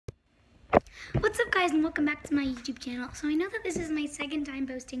What's up, guys, and welcome back to my YouTube channel. So I know that this is my second time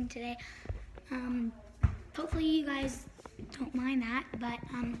posting today. Hopefully you guys don't mind that, but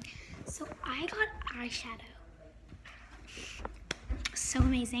so I got eyeshadow. So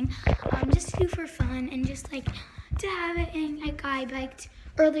amazing. Just to do for fun and just like to have it. And like I biked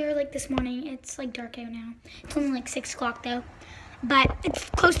earlier, like this morning. It's like dark out now. It's only like 6 o'clock though, but it's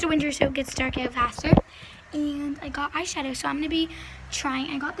close to winter, so it gets dark out faster. And I got eyeshadow, so I'm gonna be trying.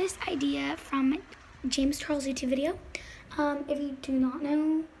 I got this idea from James Charles' YouTube video. If you do not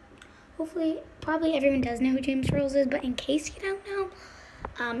know, probably everyone does know who James Charles is, but in case you don't know,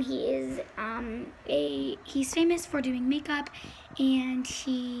 he's famous for doing makeup, and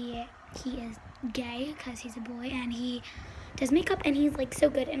he is gay because he's a boy, and he does makeup, and he's like so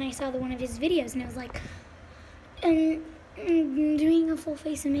good. And I saw one of his videos, and I was like, doing a full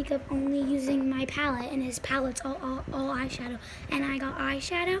face of makeup only using my palette, and his palette's all eyeshadow, and I got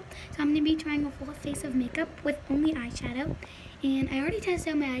eyeshadow, so I'm going to be trying a full face of makeup with only eyeshadow. And I already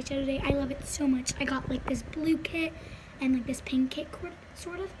tested out my eyeshadow today. I love it so much. I got like this blue kit and like this pink kit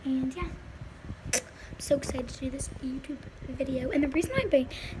sort of, and yeah, I'm so excited to do this YouTube video. And the reason I've been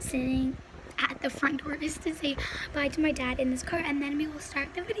sitting at the front door is to say bye to my dad in this car, and then we will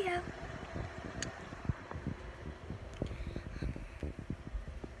start the video.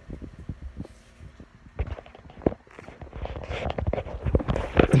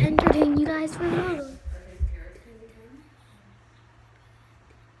 Entertain you guys for a while.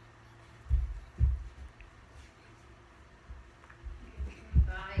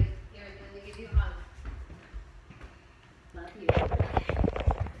 Bye. Here, let me give you a hug. Love you.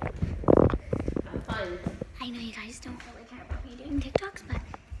 Have fun. I know you guys don't really care about me doing TikToks, but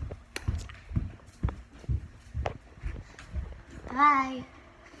bye.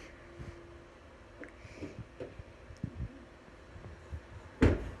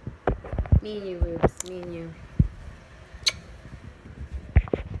 Me and you, Rubes. Me and you.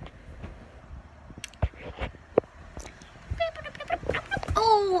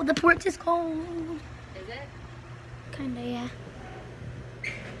 Oh, the porch is cold. Is it? Kinda, yeah.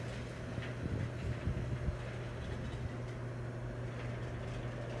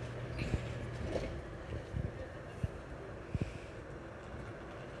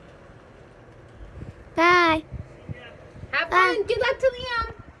 Bye. Have fun. Good luck to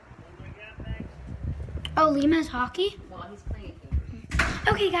Liam. Oh, Liam has hockey? Well, he's playing.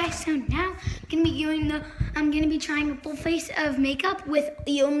 Okay, guys, so now I'm gonna be trying a full face of makeup with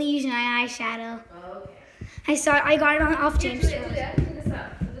only using my eyeshadow. Oh, okay. I got it off James. Do that. Do this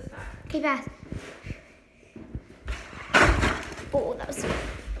up. Do this back. Okay, pass. Oh,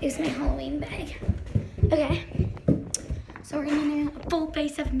 it was my Halloween bag. Okay. So we're gonna do a full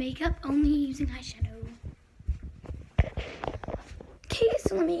face of makeup only using eyeshadow. Okay,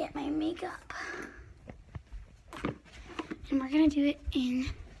 so let me get my makeup. And we're gonna do it in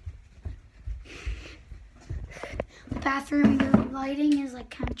the bathroom. The lighting is like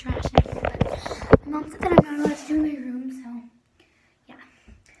kind of trash in here, but my mom said that I'm not allowed to do in my room, so yeah.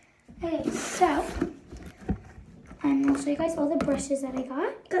 Okay, so I'll show you guys all the brushes that I got.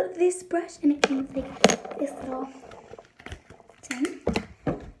 I got this brush, and it came with like this little thing.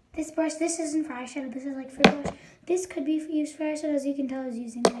 This brush, this isn't for eyeshadow, this is like for brush. This could be used for eyeshadow, as you can tell I was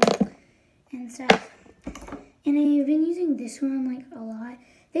using it and stuff. And I've been using this one like a lot.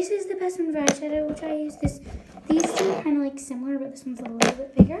 This is the best one for eyeshadow, which I use this. These two are kind of like similar, but this one's a little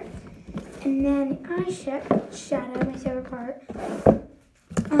bit bigger. And then eyeshadow, my favorite part.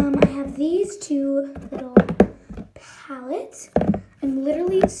 I have these two little palettes. I'm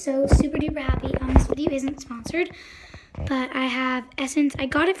literally so super duper happy. This video isn't sponsored, but I have Essence. I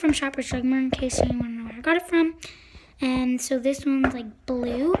got it from Shopper Shugmer, in case you want to know where I got it from. And so this one's like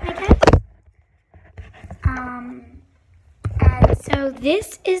blue, I guess. And so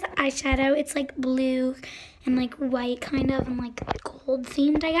this is the eyeshadow. It's like blue and like white kind of, and like gold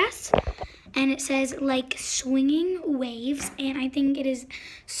themed, I guess. And it says like swinging waves, and I think it is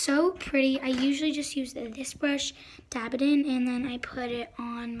so pretty. I usually just use this brush, dab it in, and then I put it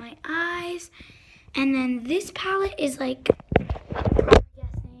on my eyes. And then this palette is like, probably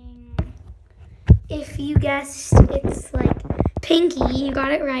guessing, if you guessed, it's like pinky. You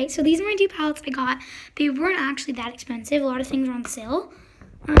got it right. So these are my two palettes I got. They weren't actually that expensive. A lot of things were on sale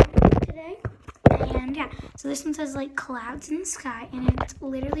today. And yeah, so this one says like clouds in the sky, and it's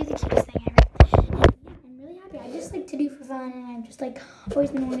literally the cutest thing ever. And yeah, I'm really happy. I just like to do for fun, and I've just like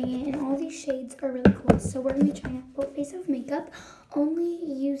always been wanting it. And all these shades are really cool. So we're gonna be trying a full face of makeup, only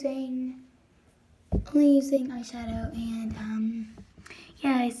using eyeshadow. And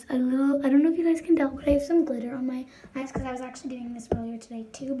yeah, it's a little, I don't know if you guys can tell, but I have some glitter on my eyes because I was actually doing this earlier today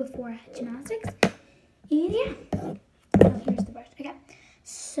too before I had gymnastics. And yeah, oh, here's the brush. Okay,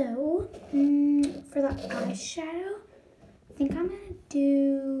 so for the eyeshadow, I think I'm gonna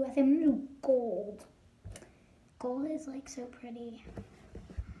do gold. Gold is like so pretty.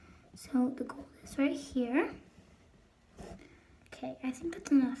 So the gold is right here. Okay, I think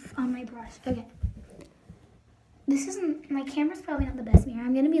that's enough on my brush. Okay. This isn't, my camera's probably not the best mirror.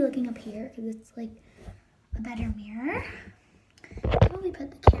 I'm going to be looking up here because it's like a better mirror. I'll probably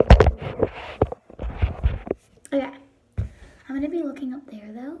put the camera okay. I'm going to be looking up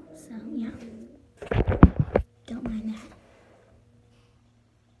there though. So yeah. Don't mind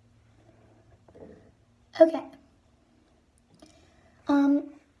that. Okay.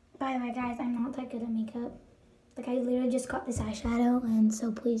 By the way guys, I'm not that good at makeup. Like I literally just got this eyeshadow, and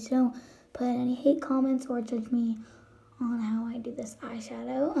so please don't put any hate comments or judge me on how I do this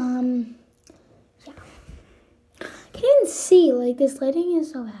eyeshadow. Yeah. Can't even see, like this lighting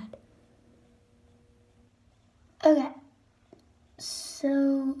is so bad. Okay.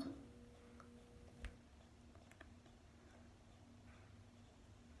 So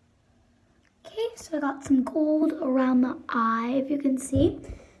I got some gold around the eye, if you can see.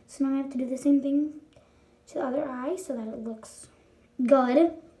 So now I have to do the same thing to the other eye so that it looks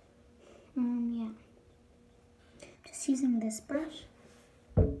good. Yeah. Just using this brush.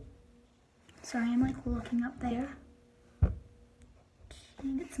 Sorry, I'm like looking up there.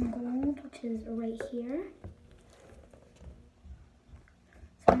 Trying to get some gold, which is right here.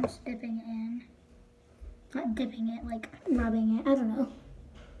 So I'm just dipping it in. Not dipping it, like rubbing it. I don't know.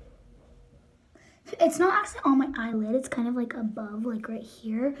 It's not actually on my eyelid. It's kind of like above, like right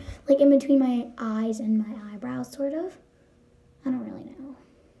here. Like in between my eyes and my eyebrows, sort of. I don't really know.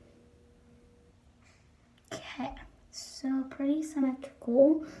 Okay, so pretty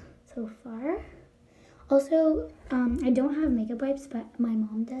symmetrical so far. Also, I don't have makeup wipes, but my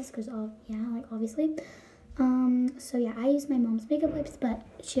mom does, because yeah, like obviously. So yeah, I use my mom's makeup wipes, but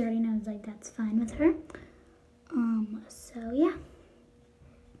she already knows like that's fine with her. So yeah.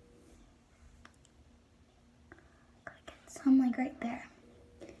 Gotta get some like right there.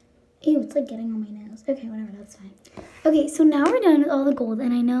 Ew, it's like getting on my nose. Okay, whatever, that's fine. Okay, so now we're done with all the gold,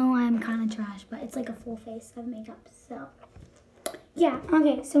 and I know I'm kind of trash, but it's like a full face of makeup, so. Yeah,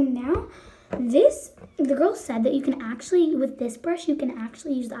 okay, so now the girl said that you can actually, with this brush, you can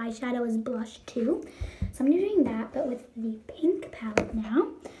actually use the eyeshadow as blush too. So I'm doing that, but with the pink palette now.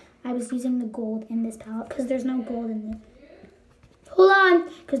 I was using the gold in this palette because there's no gold in this. Hold on,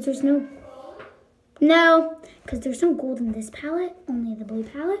 because there's no gold in this palette, only the blue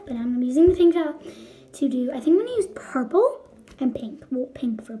palette, but I'm using the pink palette to do, I think I'm going to use purple and pink. Well,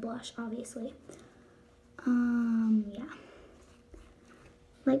 pink for blush, obviously. Yeah.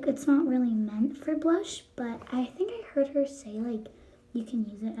 Like, it's not really meant for blush, but I think I heard her say, like, you can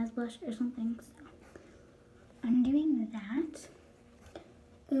use it as blush or something, so I'm doing that.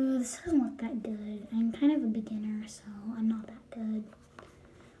 Ooh, this doesn't look that good. I'm kind of a beginner, so I'm not that good.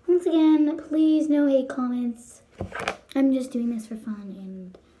 Once again, please, no hate comments. I'm just doing this for fun,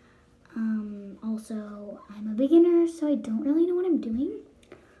 and also, I'm a beginner, so I don't really know what I'm doing.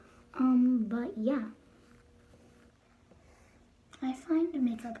 But yeah. I find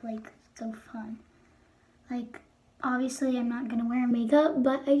makeup, like, so fun. Like, obviously, I'm not gonna wear makeup,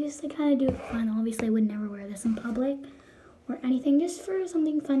 but I just, like, kind of do it for fun. Obviously, I would never wear this in public or anything, just for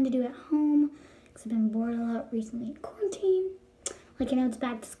something fun to do at home, because I've been bored a lot recently in quarantine. Like, I know it's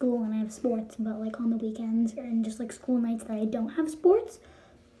back to school and I have sports, but, like, on the weekends and just, like, school nights that I don't have sports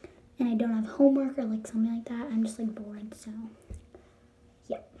and I don't have homework or, like, something like that, I'm just, like, bored, so,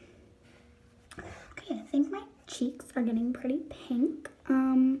 yeah. Okay, I think my cheeks are getting pretty pink.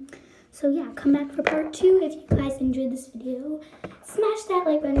 So yeah, come back for part 2 if you guys enjoyed this video. Smash that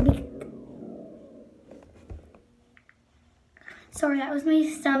like button. Sorry, that was my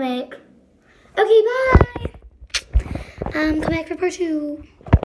stomach. Okay, bye. Come back for part 2.